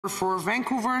For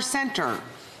Vancouver Centre.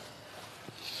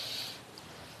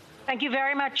 Thank you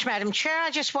very much, Madam Chair. I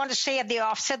just want to say at the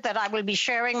offset that I will be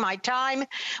sharing my time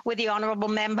with the Honourable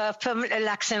Member from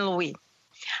Lac Saint-Louis.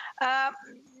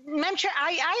 Madam Chair,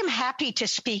 I am happy to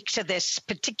speak to this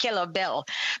particular bill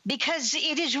because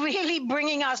it is really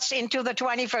bringing us into the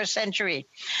 21st century.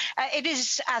 It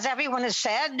is, as everyone has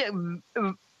said,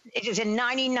 it is in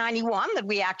 1991 that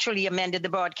we actually amended the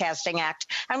Broadcasting Act,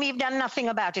 and we've done nothing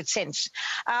about it since.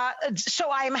 So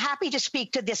I am happy to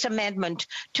speak to this amendment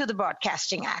to the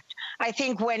Broadcasting Act. I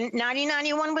think when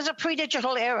 1991 was a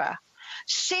pre-digital era,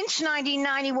 since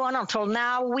 1991 until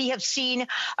now, we have seen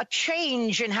a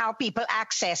change in how people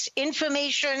access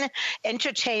information,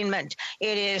 entertainment.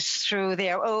 It is through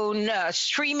their own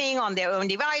streaming on their own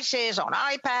devices, on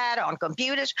iPad, on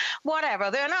computers,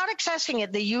 whatever. They're not accessing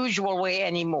it the usual way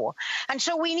anymore. And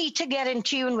so we need to get in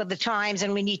tune with the times,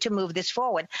 and we need to move this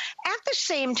forward. At the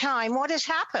same time, what has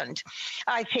happened,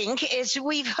 I think, is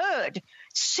we've heard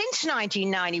since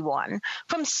 1991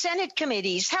 from Senate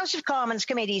committees, House of Commons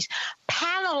committees,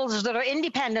 panels that are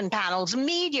independent panels,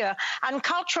 media and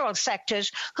cultural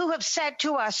sectors who have said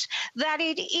to us that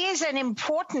it is an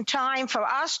important time for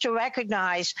us to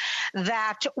recognize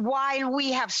that while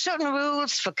we have certain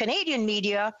rules for Canadian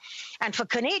media and for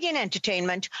Canadian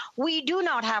entertainment, we do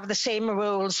not have the same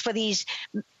rules for these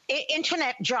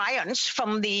internet giants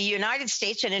from the United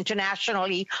States and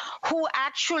internationally who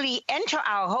actually enter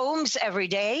our homes every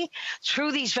day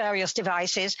through these various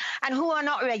devices and who are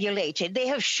not regulated. They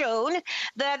have shown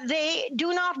that they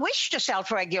do not wish to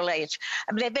self-regulate.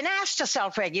 They've been asked to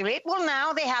self-regulate. Well,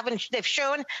 now they haven't. They've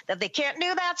shown that they can't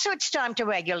do that, so it's time to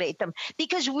regulate them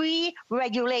because we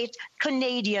regulate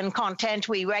Canadian content.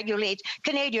 We regulate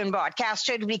Canadian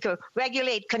broadcasters. We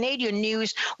regulate Canadian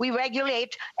news. We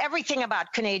regulate everything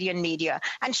about Canadian media.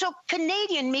 And so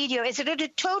Canadian media is at a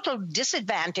total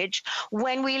disadvantage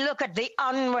when we look at the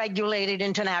unregulated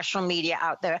international media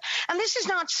out there. And this is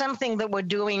not something that we're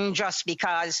doing just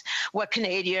because we're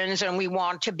Canadians and we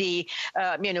want to be,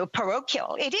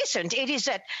 parochial. It isn't. It is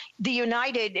that the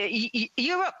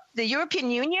the European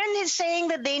Union is saying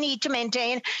that they need to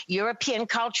maintain European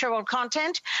cultural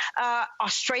content.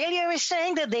 Australia is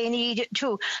saying that they need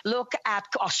to look at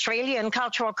Australian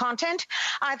cultural content.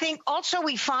 I think also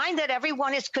we find that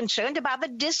everyone is concerned about the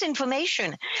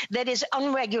disinformation that is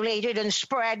unregulated and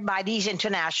spread by these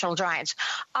international giants.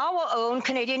 Our own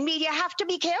Canadian media have to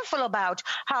be careful about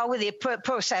how they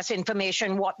process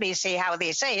information, what they say, how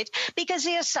they say it, because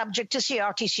they are subject to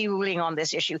CRTC ruling on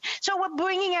this issue. So we're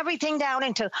bringing everything down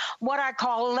into what I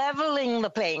call leveling the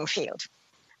playing field.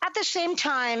 At the same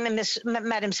time,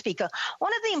 Madam Speaker,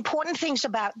 one of the important things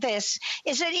about this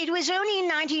is that it was only in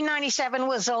 1997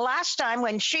 was the last time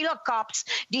when Sheila Copps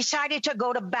decided to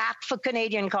go to bat for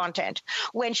Canadian content,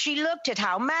 when she looked at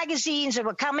how magazines that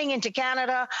were coming into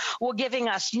Canada were giving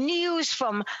us news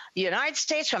from the United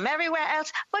States, from everywhere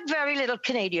else, but very little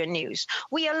Canadian news.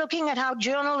 We are looking at how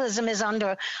journalism is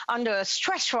under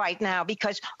stress right now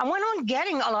because we're not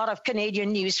getting a lot of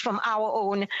Canadian news from our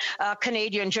own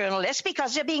Canadian journalists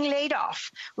because they're being laid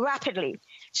off rapidly.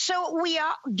 So we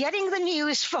are getting the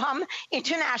news from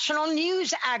international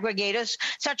news aggregators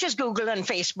such as Google and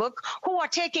Facebook, who are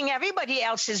taking everybody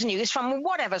else's news from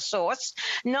whatever source,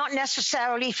 not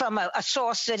necessarily from a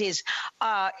source that is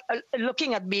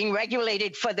looking at being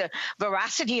regulated for the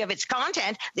veracity of its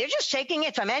content. They're just taking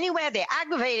it from anywhere. They're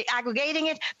aggregating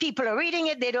it. People are reading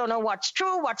it. They don't know what's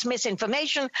true, what's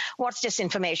misinformation, what's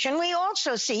disinformation. We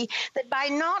also see that by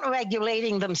not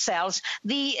regulating themselves,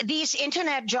 these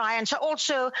internet giants are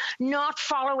also not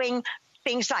following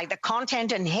things like the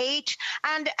content and hate,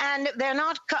 and they're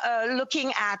not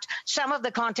looking at some of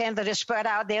the content that is spread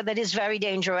out there that is very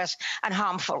dangerous and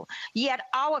harmful. Yet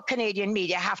our Canadian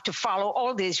media have to follow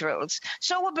all these rules.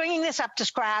 So we're bringing this up to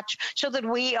scratch so that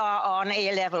we are on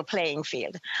a level playing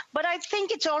field. But I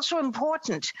think it's also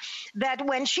important that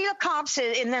when Sheila Copps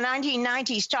in the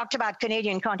 1990s talked about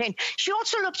Canadian content, she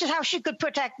also looked at how she could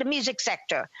protect the music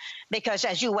sector. Because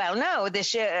as you well know,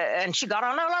 and she got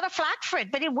on a lot of flack for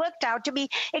it, but it worked out to be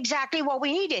exactly what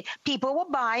we needed. People were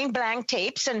buying blank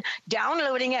tapes and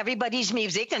downloading everybody's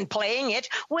music and playing it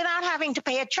without having to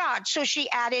pay a charge. So she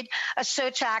added a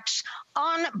surtax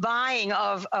on buying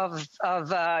of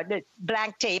the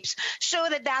blank tapes so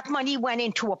that money went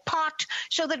into a pot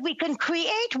so that we can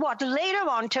create what later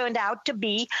on turned out to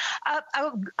be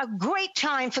a great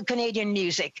time for Canadian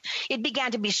music. It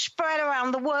began to be spread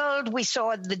around the world. We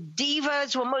saw the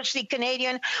divas were mostly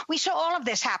Canadian. We saw all of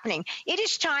this happening. It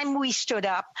is time we stood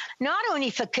up, not only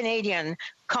for Canadian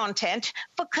content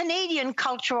for Canadian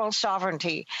cultural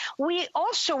sovereignty. We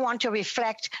also want to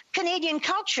reflect Canadian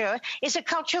culture is a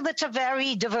culture that's a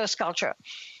very diverse culture.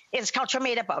 It's culture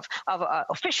made up of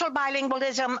official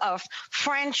bilingualism, of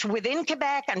French within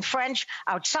Quebec and French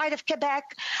outside of Quebec.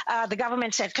 The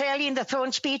government said clearly in the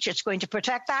throne speech it's going to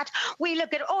protect that. We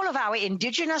look at all of our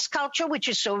Indigenous culture, which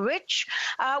is so rich.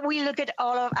 We look at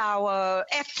all of our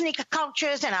ethnic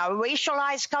cultures and our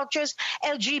racialized cultures,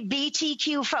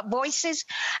 LGBTQ voices.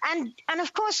 And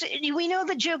of course, we know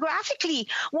that geographically,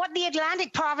 what the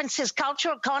Atlantic province's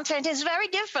cultural content is very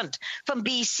different from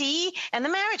BC and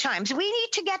the Maritimes. We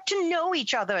need to get to know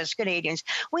each other as Canadians.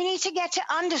 We need to get to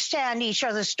understand each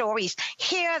other's stories,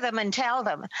 hear them and tell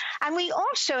them. And we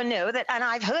also know that, and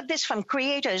I've heard this from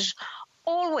creators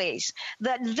always,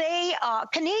 that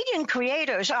Canadian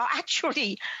creators are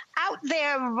actually out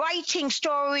there writing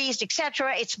stories,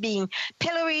 etc. It's being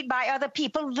pilloried by other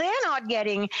people. They're not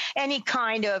getting any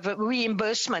kind of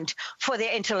reimbursement for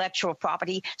their intellectual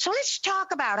property. So let's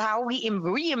talk about how we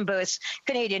reimburse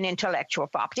Canadian intellectual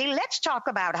property. Let's talk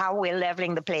about how we're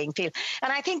leveling the playing field.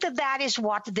 And I think that is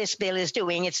what this bill is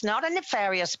doing. It's not a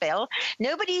nefarious bill.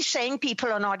 Nobody's saying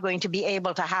people are not going to be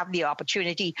able to have the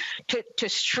opportunity to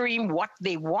stream what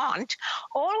they want.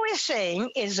 All we're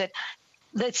saying is that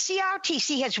the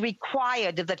CRTC has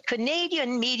required that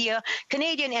Canadian media,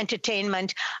 Canadian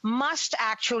entertainment must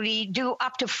actually do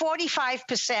up to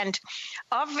 45%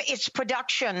 of its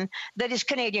production that is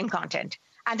Canadian content,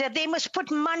 and that they must put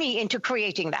money into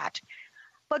creating that.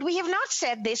 But we have not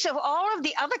said this of all of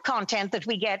the other content that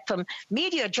we get from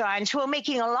media giants who are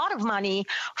making a lot of money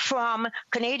from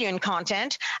Canadian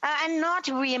content and not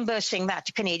reimbursing that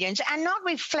to Canadians and not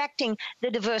reflecting the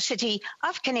diversity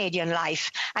of Canadian life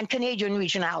and Canadian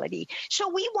regionality. So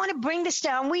we want to bring this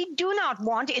down. We do not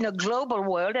want in a global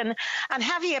world, and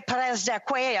Javier Perez de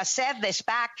Cuellar said this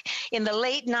back in the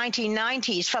late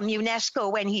 1990s from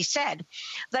UNESCO when he said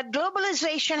that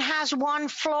globalization has one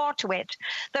flaw to it,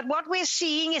 that what we're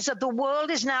seeing is that the world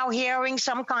is now hearing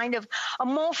some kind of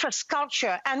amorphous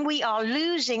culture, and we are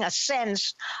losing a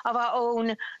sense of our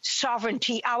own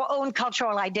sovereignty, our own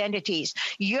cultural identities.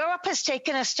 Europe has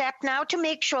taken a step now to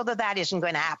make sure that that isn't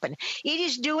going to happen. It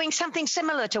is doing something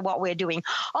similar to what we're doing.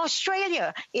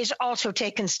 Australia is also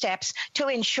taking steps to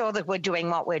ensure that we're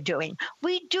doing what we're doing.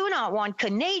 We do not want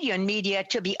Canadian media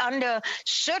to be under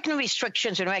certain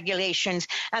restrictions and regulations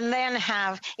and then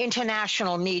have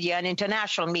international media and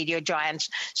international media giants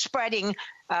spreading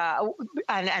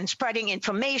and spreading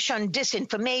information,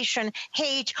 disinformation,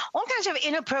 hate, all kinds of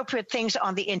inappropriate things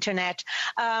on the internet,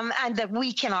 and that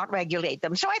we cannot regulate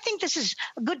them. So I think this is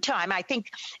a good time. I think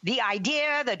the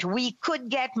idea that we could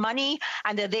get money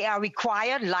and that they are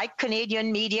required, like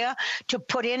Canadian media, to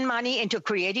put in money into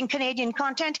creating Canadian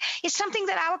content is something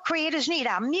that our creators need,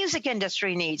 our music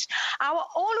industry needs,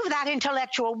 all of that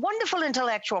wonderful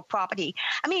intellectual property.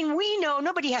 I mean, we know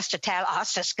nobody has to tell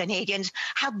us as Canadians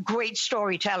how great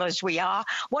storytellers we are,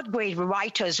 what great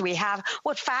writers we have,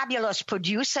 what fabulous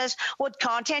producers, what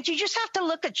content. You just have to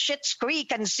look at Schitt's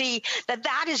Creek and see that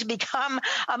has become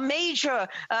a major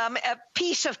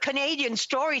piece of Canadian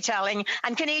storytelling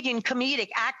and Canadian comedic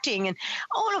acting and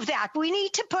all of that. We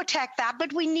need to protect that,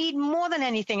 but we need more than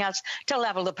anything else to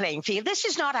level the playing field. This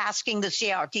is not asking the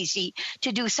CRTC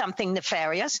to do something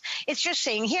nefarious. It's just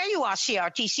saying, here you are,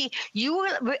 CRTC, you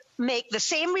will make the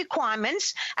same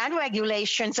requirements and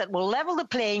regulations that will level the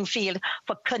playing field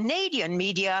for Canadian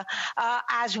media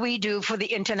as we do for the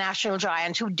international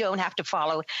giants who don't have to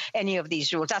follow any of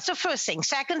these rules. That's the first thing.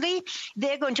 Secondly,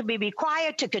 they're going to be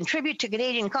required to contribute to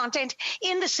Canadian content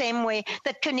in the same way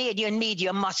that Canadian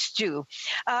media must do.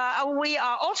 We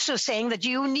are also saying that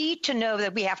you need to know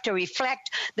that we have to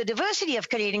reflect the diversity of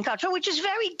Canadian culture, which is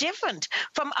very different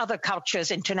from other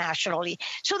cultures internationally.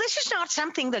 So this is not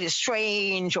something that is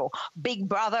strange or Big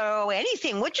Brother or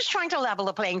anything. We're just trying to level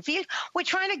the playing field. We're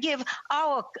trying to give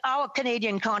our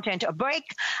Canadian content a break,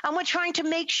 and we're trying to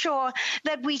make sure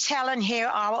that we tell and hear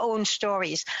our own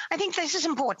stories. I think this is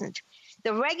important.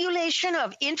 The regulation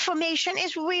of information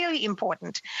is really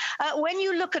important. When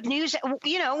you look at news,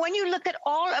 when you look at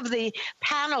all of the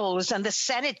panels and the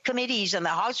Senate committees and the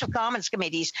House of Commons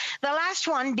committees, the last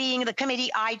one being the committee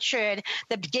I chaired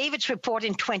that gave its report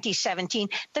in 2017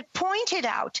 that pointed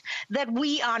out that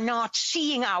we are not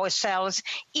seeing ourselves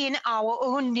in our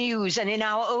own news and in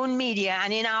our own media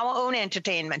and in our own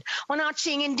entertainment. We're not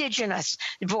seeing Indigenous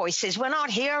voices. We're not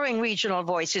hearing regional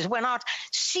voices. We're not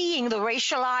seeing the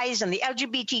racialized and the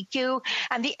LGBTQ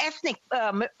and the ethnic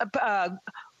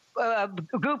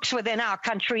groups within our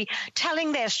country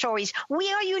telling their stories.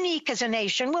 We are unique as a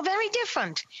nation. We're very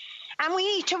different. And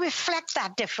we need to reflect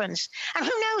that difference. And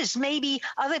who knows, maybe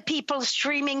other people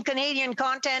streaming Canadian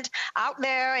content out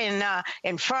there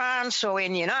in France or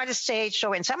in the United States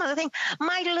or in some other thing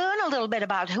might learn a little bit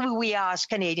about who we are as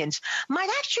Canadians, might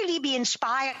actually be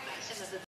inspired